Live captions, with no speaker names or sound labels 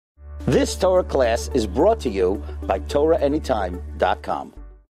This Torah class is brought to you by TorahAnytime.com.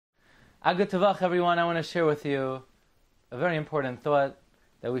 Agud Tavach, everyone. I want to share with you a very important thought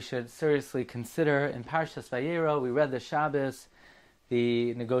that we should seriously consider. In Parsha Vayeira, we read the Shabbos,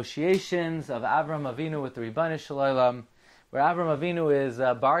 the negotiations of Avram Avinu with the Rabbi Shalom, where Avram Avinu is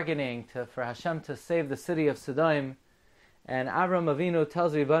bargaining for Hashem to save the city of Sodom. And Avram Avinu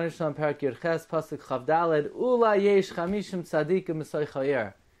tells Rabbi Shalom, Perak Yirches, Pasuk Chavdaled, Ula yesh chamishim tzadikim b'soy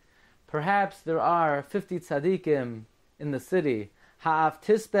chayer. Perhaps there are 50 tzaddikim in the city. Ha'af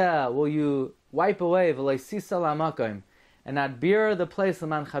tisbeh, will you wipe away, v'lei sisa la'makom, and not bear the place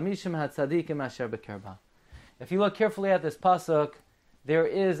l'man chamishim ha'tzaddikim asher b'kerba. If you look carefully at this pasuk, there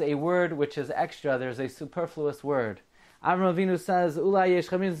is a word which is extra, there's a superfluous word. Avram Avinu says, Ula yesh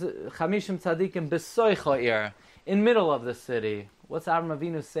chamishim tzaddikim b'soy cha'ir, in middle of the city. What's Avram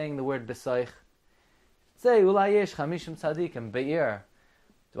Avinu saying the word b'soich? Say, Ula yesh chamishim tzaddikim be'ir.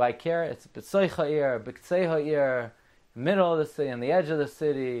 Do I care? It's b'soich ha'ir, b'ktzei ha'ir, middle of the city, on the edge of the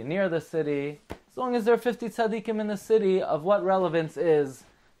city, near the city. As long as there are 50 tzaddikim in the city, of what relevance is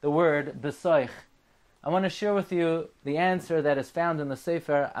the word b'soich? I want to share with you the answer that is found in the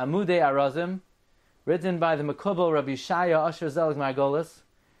Sefer Amudei Arazim, written by the Mekubal Rabbi Shaya Asher Zelig Margolis,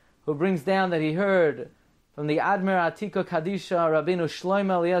 who brings down that he heard from the Admir Atiko Kadisha Rabbeinu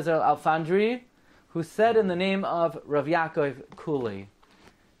Shlomo Eliezer Alfandri, who said in the name of Rav Yaakov Culi.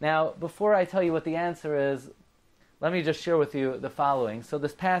 Now, before I tell you what the answer is, let me just share with you the following. So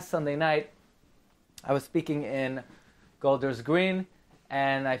this past Sunday night, I was speaking in Golders Green,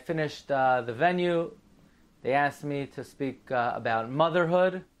 and I finished the venue. They asked me to speak about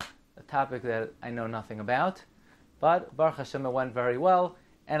motherhood, a topic that I know nothing about. But Baruch Hashem, it went very well.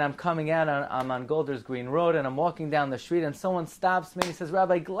 And I'm coming out, I'm on Golders Green Road, and I'm walking down the street, and someone stops me and says,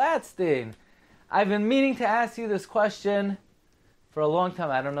 Rabbi Glatstein, I've been meaning to ask you this question for a long time.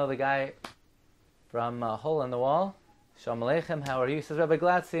 I don't know the guy from Hole in the Wall. Shalom Aleichem, how are you? He says, Rabbi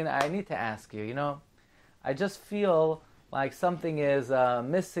Glatstein, I need to ask you, I just feel like something is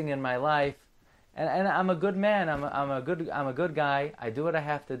missing in my life. And I'm a good man, I'm a good guy. I do what I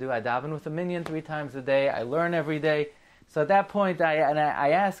have to do. I daven with a minyan 3 times a day. I learn every day. So at that point,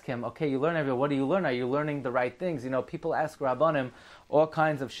 I ask him, okay, you learn every day. What do you learn? Are you learning the right things? People ask Rabbanim all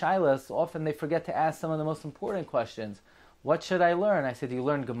kinds of shilas. Often they forget to ask some of the most important questions. What should I learn? I said, do you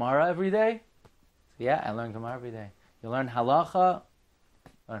learn Gemara every day? Yeah, I learn Gemara every day. You learn halacha?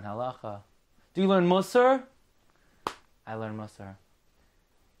 Learn halacha. Do you learn Musar? I learn Musar.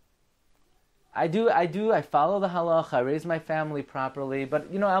 I follow the halacha. I raise my family properly.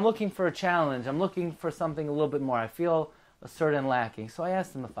 But, I'm looking for a challenge. I'm looking for something a little bit more. I feel a certain lacking. So I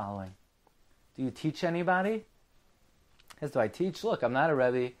asked him the following. Do you teach anybody? He says, do I teach? Look, I'm not a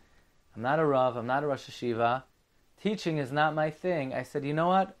Rebbe. I'm not a Rav. I'm not a Rosh Hashiva. Teaching is not my thing. I said, you know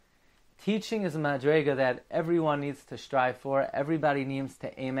what? Teaching is a madrega that everyone needs to strive for. Everybody needs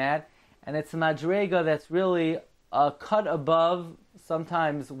to aim at. And it's a madrega that's really a cut above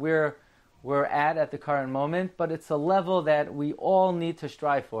sometimes where we're at the current moment. But it's a level that we all need to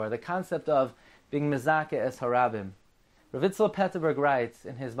strive for. The concept of being mezake es harabim. Rav Yitzchak Petterberg writes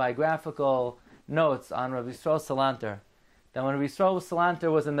in his biographical notes on Rabbi Yisrael Salanter that when Rabbi Yisrael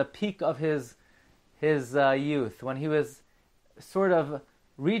Salanter was in the peak of his youth, when he was sort of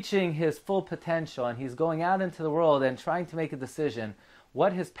reaching his full potential and he's going out into the world and trying to make a decision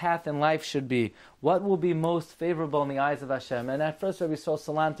what his path in life should be, what will be most favorable in the eyes of Hashem. And at first Rabbi Yisrael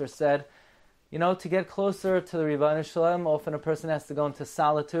Salanter said, to get closer to the Rebbeinu Shalom, often a person has to go into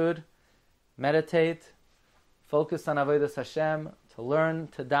solitude, meditate, focus on Avodas Hashem, to learn,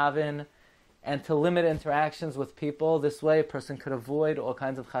 to daven, and to limit interactions with people. This way a person could avoid all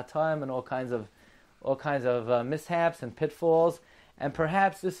kinds of chataim and all kinds of mishaps and pitfalls. And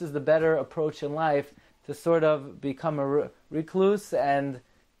perhaps this is the better approach in life, to sort of become a recluse and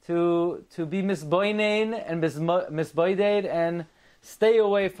to be misboinein and misboided and stay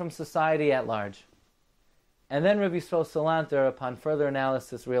away from society at large. And then Rabbi Yisrael Salanter, upon further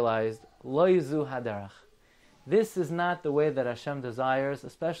analysis, realized, Loez haderach. This is not the way that Hashem desires,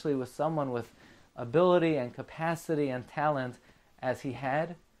 especially with someone with ability and capacity and talent as he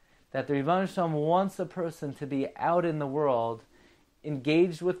had, that the Rebbeinu Shalom wants a person to be out in the world,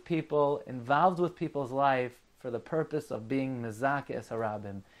 engaged with people, involved with people's life for the purpose of being mezake es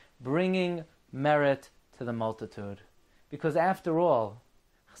harabim, bringing merit to the multitude. Because after all,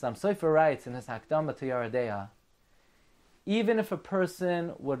 Chassam Sofer writes in his Hakdama to Yeridea, even if a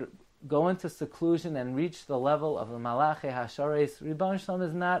person would go into seclusion and reach the level of the Malachi Hasharis, Rebbeinu Shalom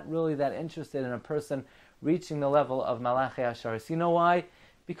is not really that interested in a person reaching the level of Malachi Hasharis. You know why?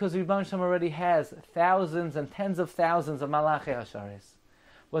 Because Rebbeinu Shalom already has thousands and tens of thousands of Malachi Hasharis.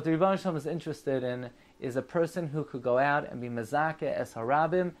 What the Rebbe Shalom is interested in is a person who could go out and be mezakeh es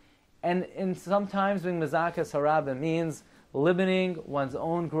harabim, and sometimes being mezakeh es harabim means limiting one's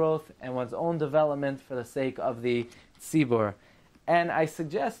own growth and one's own development for the sake of the tzibur. And I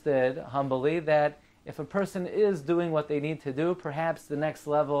suggested, humbly, that if a person is doing what they need to do, perhaps the next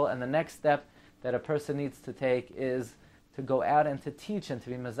level and the next step that a person needs to take is to go out and to teach and to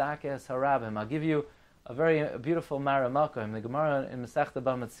be mezakeh es harabim. I'll give you a very beautiful Maramakim. The Gemara in Masechta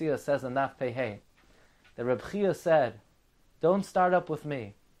Bava Metzia says in Daf Pei Hey that Reb Chia said, "Don't start up with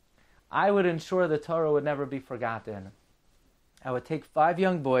me. I would ensure the Torah would never be forgotten. I would take 5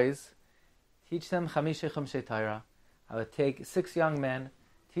 young boys, teach them Chamishe Chumshei Torah. I would take 6 young men,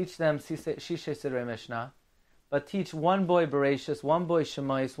 teach them Shishe Sidrei Mishnah, but teach 1 boy Bereshis, 1 boy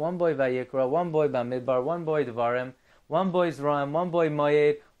Shemais, 1 boy Vayikra, 1 boy Bamidbar, 1 boy Devarim, 1 boy Zram, 1 boy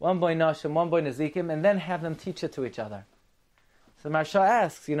Moyed, 1 boy Nashim, 1 boy Nezikim, and then have them teach it to each other." So Marsha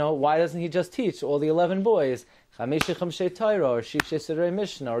asks, why doesn't he just teach all the 11 boys Chamishe Chumshei Torah or Shishe Sidrei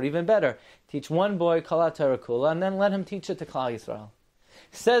Mishnah, or even better, teach 1 boy Kala Torah Kula, and then let him teach it to Klal Yisrael?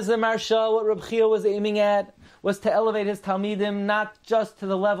 Says the Marsha, what Reb Chia was aiming at was to elevate his Talmidim not just to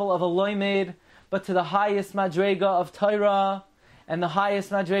the level of a loimed, but to the highest madrega of Torah, and the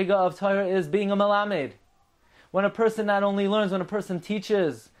highest madrega of Torah is being a melamed. When a person not only learns, when a person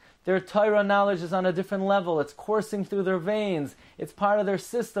teaches, their Torah knowledge is on a different level. It's coursing through their veins. It's part of their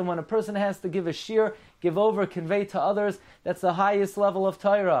system. When a person has to give a shiur, give over, convey to others, that's the highest level of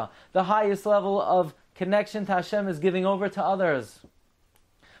Torah. The highest level of connection to Hashem is giving over to others.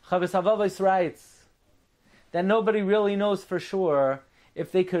 Chavis Havavos writes that nobody really knows for sure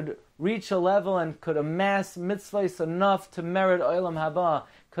if they could reach a level and could amass mitzvahs enough to merit Olam Haba.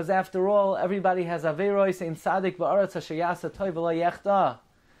 Because after all, everybody has Aveiros in Sadik Ba'aretz Asher Yasa Toiv V'lo Yechta.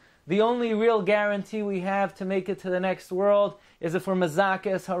 The only real guarantee we have to make it to the next world is if we're mezakeh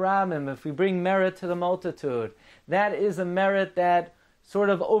es haramim, if we bring merit to the multitude. That is a merit that sort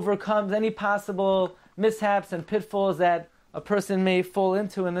of overcomes any possible mishaps and pitfalls that a person may fall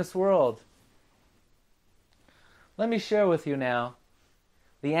into in this world. Let me share with you now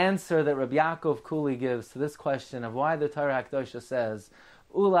the answer that Rabbi Yaakov Culi gives to this question of why the Torah HaKadosha says,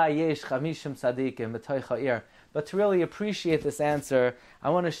 Ulai yesh chamishim tzadikim b'toich ha'ir. But to really appreciate this answer, I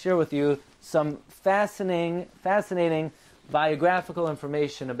want to share with you some fascinating biographical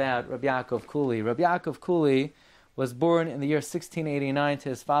information about Rabbi Yaakov Culi. Rabbi Yaakov Culi was born in the year 1689 to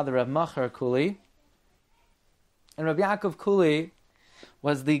his father, Rav Machar Culi. And Rabbi Yaakov Culi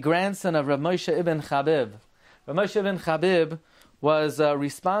was the grandson of Rav Moshe ibn Chabib. Rav Moshe ibn Chabib was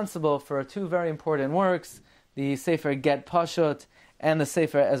responsible for 2 very important works, the Sefer Get Pashut and the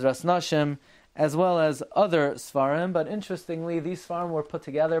Sefer Ezras Nashim, as well as other Sfarim. But interestingly, these Sfarim were put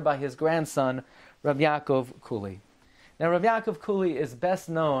together by his grandson, Rabbi Yaakov Culi. Now, Rabbi Yaakov Culi is best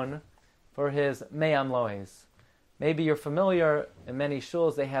known for his Meam Loez. Maybe you're familiar, in many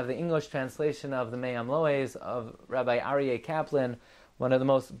shuls they have the English translation of the Meam Loez of Rabbi Aryeh Kaplan, one of the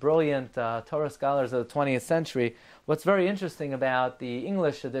most brilliant Torah scholars of the 20th century. What's very interesting about the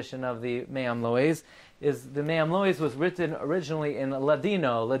English edition of the Meam Loez is the Meam Loez was written originally in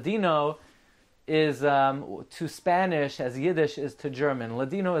Ladino. Ladino is to Spanish as Yiddish is to German.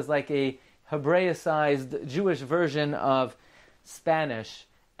 Ladino is like a Hebraicized Jewish version of Spanish.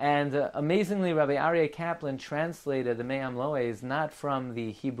 And amazingly, Rabbi Aryeh Kaplan translated the Meam Loez not from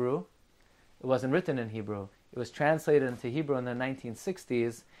the Hebrew. It wasn't written in Hebrew. It was translated into Hebrew in the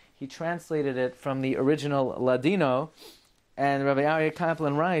 1960s. He translated it from the original Ladino. And Rabbi Aryeh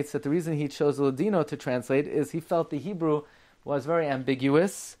Kaplan writes that the reason he chose Ladino to translate is he felt the Hebrew was very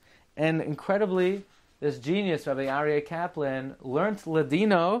ambiguous. And incredibly, this genius, Rabbi Aryeh Kaplan, learned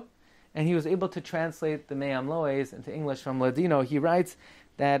Ladino, and he was able to translate the Meam Loez into English from Ladino. He writes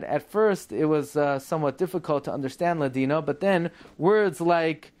that at first it was somewhat difficult to understand Ladino, but then words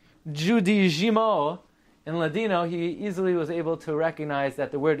like Judaism in Ladino, he easily was able to recognize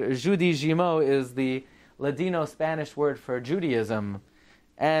that the word Judaism is the Ladino Spanish word for Judaism.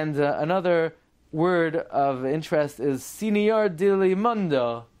 And another word of interest is Señor del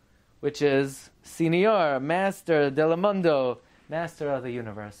Mundo, which is Señor, Master del Mundo, Master of the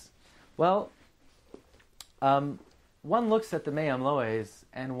Universe. Well, one looks at the Meam Loez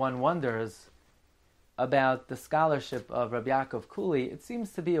and one wonders about the scholarship of Rabbi Yaakov Culi. It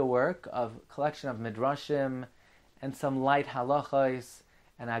seems to be a work of collection of midrashim and some light halachos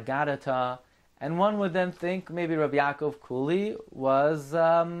and agadata. And one would then think maybe Rabbi Yaakov Culi was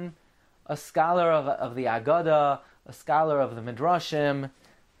a scholar of the Agada, a scholar of the midrashim,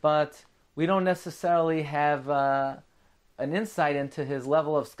 but we don't necessarily have an insight into his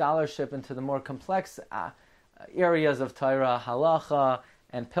level of scholarship into the more complex areas of Torah, halacha,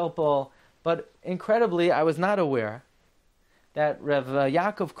 and Pilpul. But incredibly, I was not aware that Rav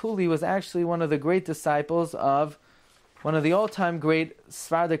Yaakov Culi was actually one of the great disciples of one of the all-time great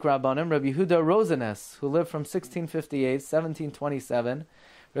Sephardic Rabbanim, Rabbi Yehuda Rosenes, who lived from 1658, 1727.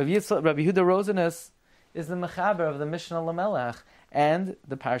 Rabbi Yehuda Rosenes is the mechaber of the Mishnah Lamelech and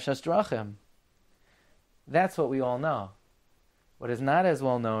the Parshas Drachim. That's what we all know. What is not as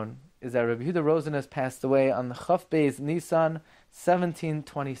well known is that Rabbi Yehuda Rosenes passed away on the Chaf Beis Nisan,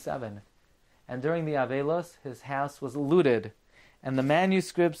 1727. And during the Avelos, his house was looted, and the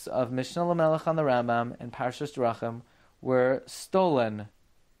manuscripts of Mishnah Lamelech on the Rambam and Parshas Drachim were stolen.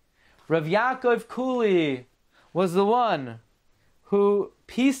 Rav Yaakov Culi was the one who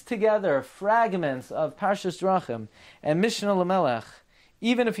pieced together fragments of Parshas Drachim and Mishnah Lamelech.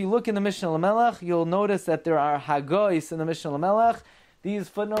 Even if you look in the Mishnah Lamelech, you'll notice that there are hagois in the Mishnah Lamelech. These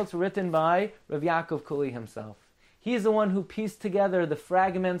footnotes were written by Rav Yaakov Culi himself. He's the one who pieced together the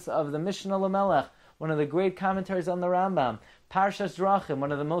fragments of the Mishnah Lamelech, one of the great commentaries on the Rambam, Parshas Drachim,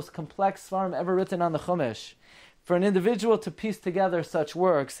 one of the most complex svarim ever written on the Chumash. For an individual to piece together such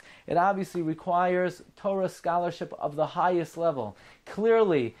works, it obviously requires Torah scholarship of the highest level.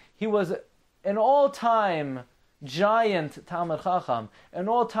 Clearly, he was an all-time giant Talmud Chacham, an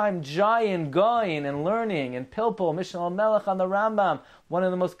all-time giant Goyin in learning, in Pilpul, Mishnah Melech on the Rambam, one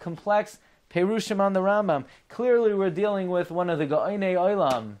of the most complex Perushim on the Rambam. Clearly, we're dealing with one of the Go'inei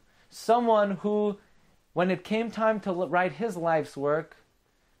Olam, someone who, when it came time to write his life's work,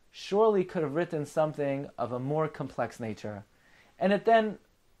 surely could have written something of a more complex nature. And it then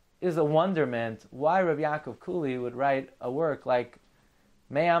is a wonderment why Rabbi Yaakov Culi would write a work like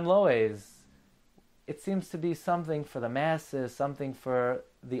Meam Loez. It seems to be something for the masses, something for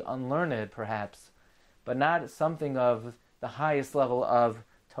the unlearned perhaps, but not something of the highest level of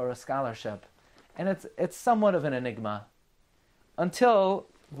Torah scholarship. And it's somewhat of an enigma. Until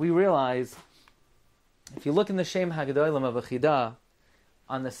we realize, if you look in the Shem Hagadolim of Achidah,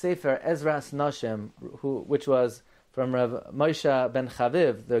 on the Sefer Ezras Nashim, which was from Rav Moshe ben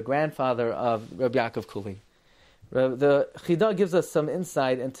Chaviv, the grandfather of Rabbi Yaakov Culi. The Chidah gives us some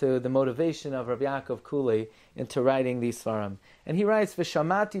insight into the motivation of Rabbi Yaakov Culi into writing these svarim. And he writes,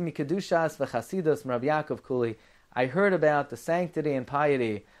 V'shamati mikedushas v'chasidus Rabbi Yaakov Culi. I heard about the sanctity and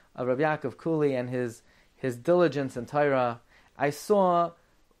piety of Rabbi Yaakov Culi and his diligence in Torah. I saw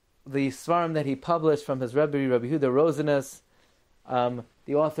the svarim that he published from his Rabbi Yehuda Rosenes,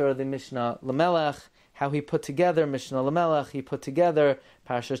 the author of the Mishnah Lamelech, how he put together Mishnah Lamelech, he put together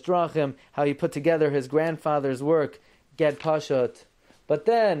Parshas Drachim, how he put together his grandfather's work, Ged Pashut. But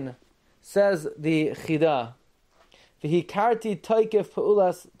then, says the Chidah, V'hikarti toikef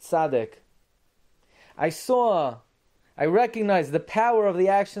pa'ulas tzadik. I recognized the power of the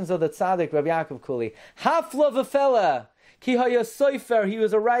actions of the tzaddik, Rabbi Yaakov Culi. Hafla v'fela, ki haya soifer, he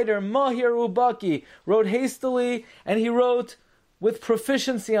was a writer, mahir ubaki, wrote hastily, and he wrote with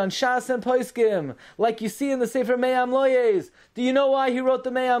proficiency on Shas and Poskim, like you see in the Sefer Meam Loez. Do you know why he wrote the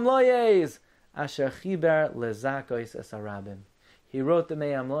Meam Loez? Asher chiber lezakois es harabim. He wrote the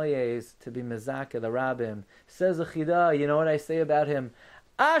Meam Loez to be mezakeh the rabbim. Says the Chidah, you know what I say about him?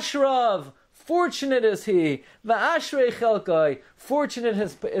 Ashrav, fortunate is he. Va'ashrei chelkoi, fortunate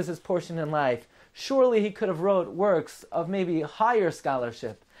is his portion in life. Surely he could have wrote works of maybe higher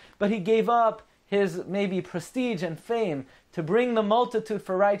scholarship, but he gave up his maybe prestige and fame to bring the multitude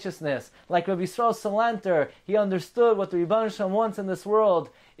for righteousness. Like Rabbi Yisrael Salanter, he understood what the Rebbeinu Shalom wants in this world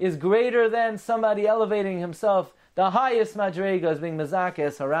is greater than somebody elevating himself. The highest madrega is being mezakeh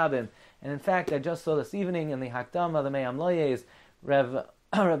es harabim. And in fact, I just saw this evening in the Hakdama, the Meam Loez, Rabbi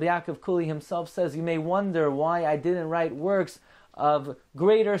Yaakov Culi himself says, you may wonder why I didn't write works of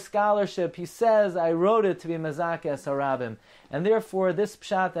greater scholarship. He says, I wrote it to be mezakeh es harabim. And therefore, this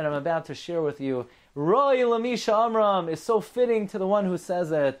pshat that I'm about to share with you, Roy Lamisha Amram, is so fitting to the one who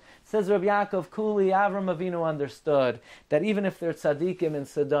says it. Says Rabbi Yaakov Culi, Avram Avinu understood that even if they're tzaddikim in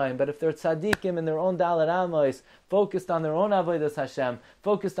Sodom, but if they're tzaddikim in their own Dalet Amos, focused on their own avodas Hashem,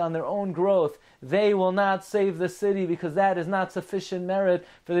 focused on their own growth, they will not save the city because that is not sufficient merit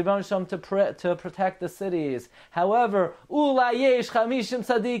for the Rebbeinu Shalom to protect the cities. However, Ulai yesh chamishim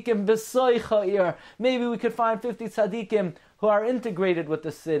tzaddikim b'soy cha'ir. Maybe we could find 50 tzaddikim who are integrated with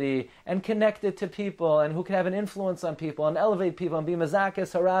the city and connected to people and who can have an influence on people and elevate people and be mezakeh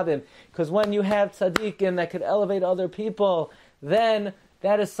es harabim. Because when you have tzaddikim that could elevate other people, then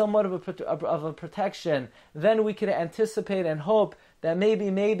that is somewhat of a protection. Then we could anticipate and hope that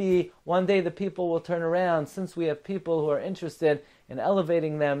maybe one day the people will turn around, since we have people who are interested in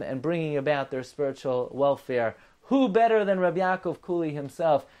elevating them and bringing about their spiritual welfare. Who better than Rabbi Yaakov Culi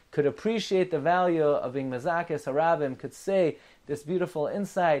himself could appreciate the value of being mezakeh es harabim, could say this beautiful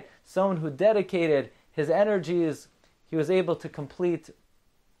insight, someone who dedicated his energies. He was able to complete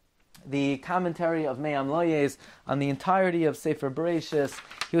the commentary of Meam Loez on the entirety of Sefer Bereshis.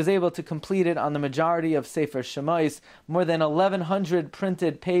 He was able to complete it on the majority of Sefer Shemais, more than 1,100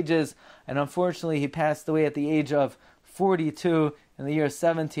 printed pages, and unfortunately he passed away at the age of 42 in the year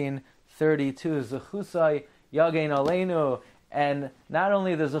 1732. Zechusai Yagein Aleinu, and not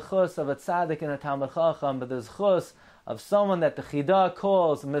only the zechus of a tzaddik and a Talmid Chacham, but the zechus of someone that the Chidah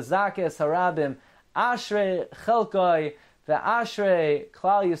calls Mezakes Harabim, Ashrei Chelkoi, the Ashrei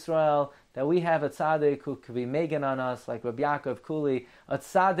Klal Yisrael, that we have a tzaddik who could be megan on us, like Rabbi Yaakov Culi, a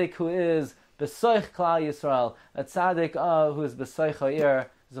tzaddik who is Besoich Klal Yisrael, a tzaddik who is Besoich Ha'ir,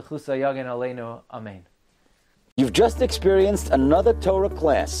 Zechusa Yagen Aleinu. Amen. You've just experienced another Torah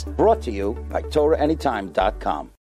class brought to you by TorahAnytime.com.